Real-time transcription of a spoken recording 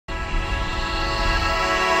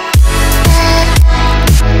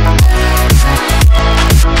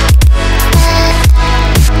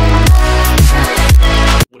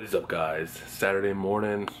Saturday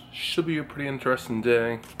morning. Should be a pretty interesting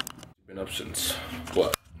day. Been up since,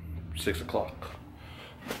 what, 6 o'clock.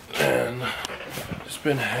 And just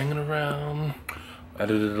been hanging around.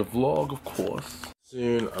 Edited a vlog, of course.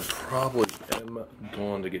 Soon I probably am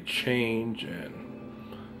going to get changed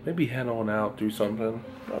and maybe head on out, do something.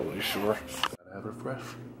 Not really sure. Gotta have a fresh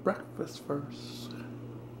breakfast first.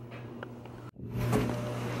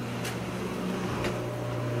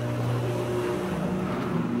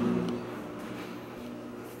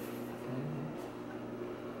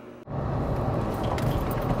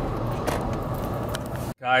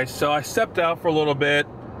 Guys, so I stepped out for a little bit,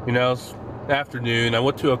 you know, it's afternoon. I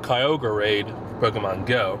went to a Kyogre raid for Pokemon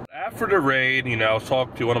Go. After the raid, you know, I was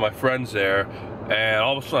talking to one of my friends there, and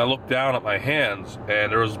all of a sudden I looked down at my hands,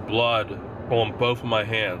 and there was blood on both of my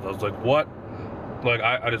hands. I was like, what? Like,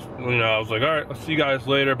 I just, you know, I was like, all right, I'll see you guys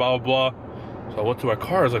later, blah, blah, blah. So I went to my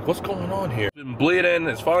car, I was like, what's going on here? It's been bleeding,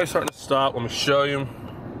 it's finally starting to stop. Let me show you.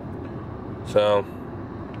 So,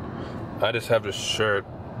 I just have this shirt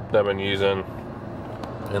that I've been using.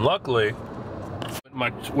 And luckily,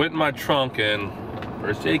 went in my trunk and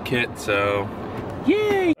first aid kit, so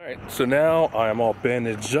yay! Alright, so now I am all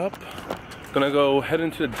bandaged up. Gonna go head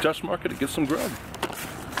into the Dutch market to get some grub.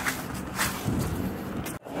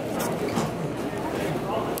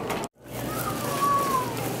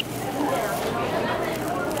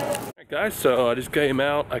 Alright guys, so I just came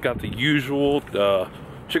out. I got the usual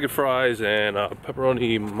chicken fries and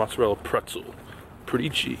pepperoni mozzarella pretzel. Pretty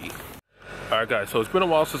cheap. Alright guys, so it's been a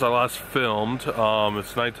while since I last filmed.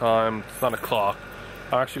 It's nighttime, it's 9 o'clock.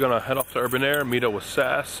 I'm actually gonna head off to Urban Air, meet up with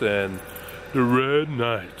Sass and the Red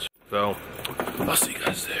Knight. So, I'll see you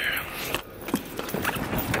guys there.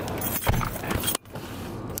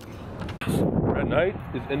 Red Knight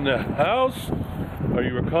is in the house. Are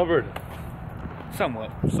you recovered?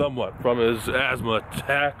 Somewhat. Somewhat from his asthma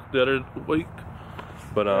attack the other week.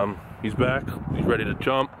 But he's back, he's ready to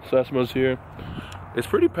jump. Sasmo's here. It's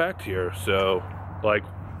pretty packed here, so like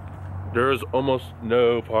there is almost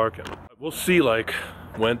no parking. We'll see like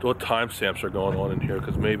what timestamps are going on in here,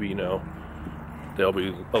 because maybe, you know, there'll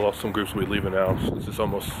be some groups will be leaving now since it's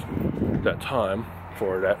almost that time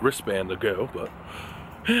for that wristband to go. But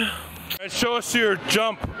yeah. Guys, show us your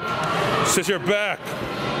jump since you're back.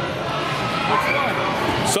 What's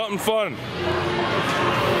fun? Something fun.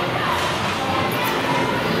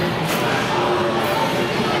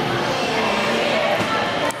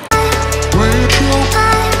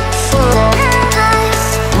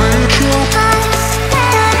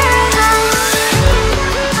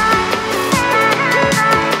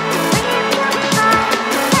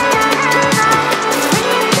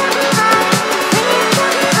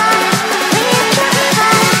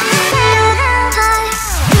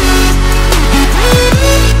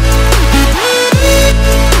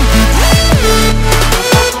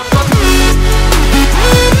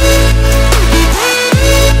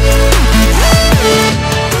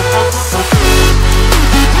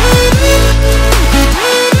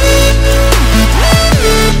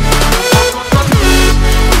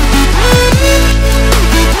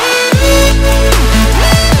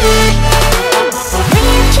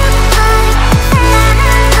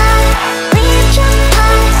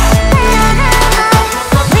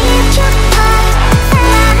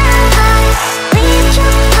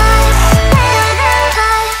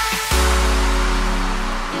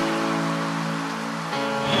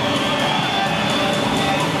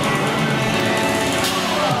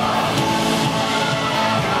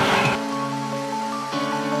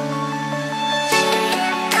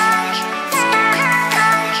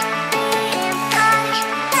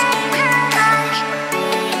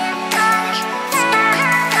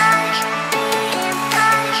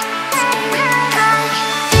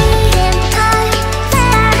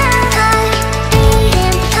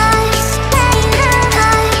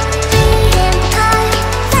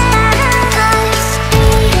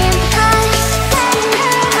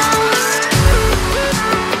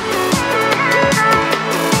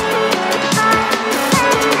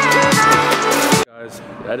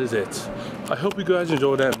 That is it. I hope you guys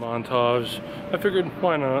enjoyed that montage. I figured,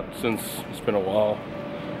 why not, since it's been a while.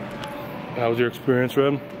 How was your experience,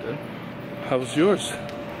 Red? Good. How was yours?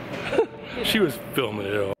 She was filming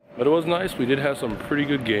it all. But it was nice. We did have some pretty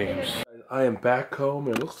good games. I am back home,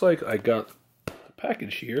 and it looks like I got the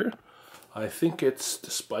package here. I think it's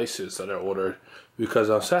the spices that I ordered because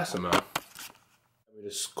I'm Sassimo.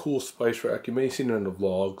 This cool spice rack. You may have seen it in the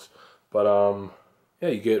vlogs, but yeah,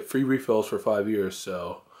 you get free refills for 5 years,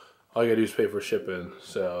 so all you gotta do is pay for shipping.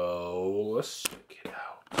 So let's check it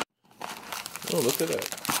out. Oh, look at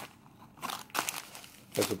that.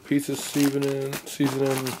 There's a piece of seasoning,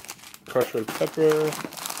 crushed red pepper,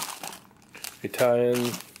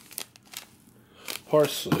 Italian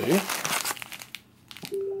parsley,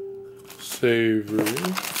 savory,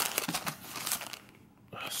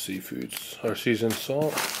 seafoods, or seasoned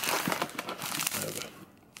salt, I have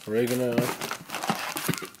oregano,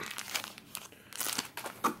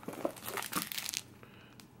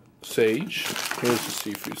 sage, here's the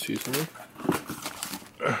seafood seasoning,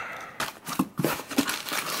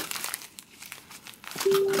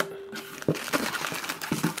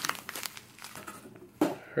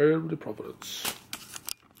 herb de Provence.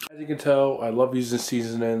 As you can tell, I love using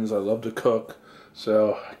seasonings, I love to cook,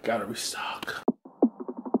 so I gotta restock.